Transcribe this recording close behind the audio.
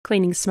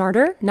Cleaning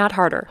smarter, not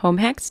harder. Home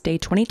hacks, day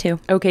 22.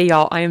 Okay,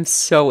 y'all, I am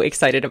so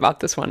excited about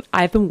this one.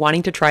 I've been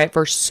wanting to try it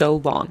for so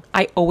long.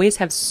 I always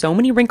have so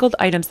many wrinkled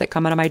items that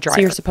come out of my dryer.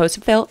 So you're supposed to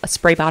fill a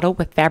spray bottle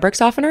with fabric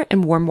softener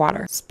and warm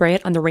water. Spray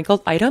it on the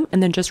wrinkled item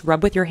and then just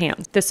rub with your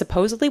hands. This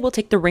supposedly will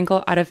take the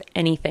wrinkle out of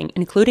anything,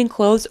 including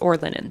clothes or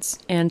linens.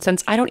 And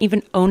since I don't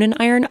even own an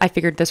iron, I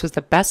figured this was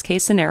the best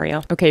case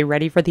scenario. Okay,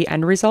 ready for the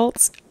end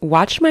results?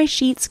 Watch my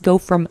sheets go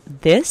from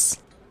this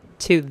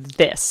to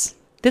this.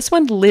 This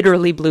one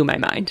literally blew my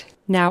mind.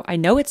 Now, I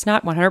know it's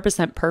not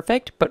 100%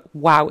 perfect, but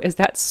wow, is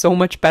that so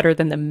much better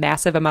than the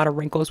massive amount of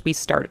wrinkles we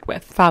started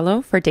with.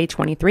 Follow for day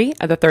 23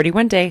 of the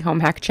 31-day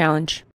home hack challenge.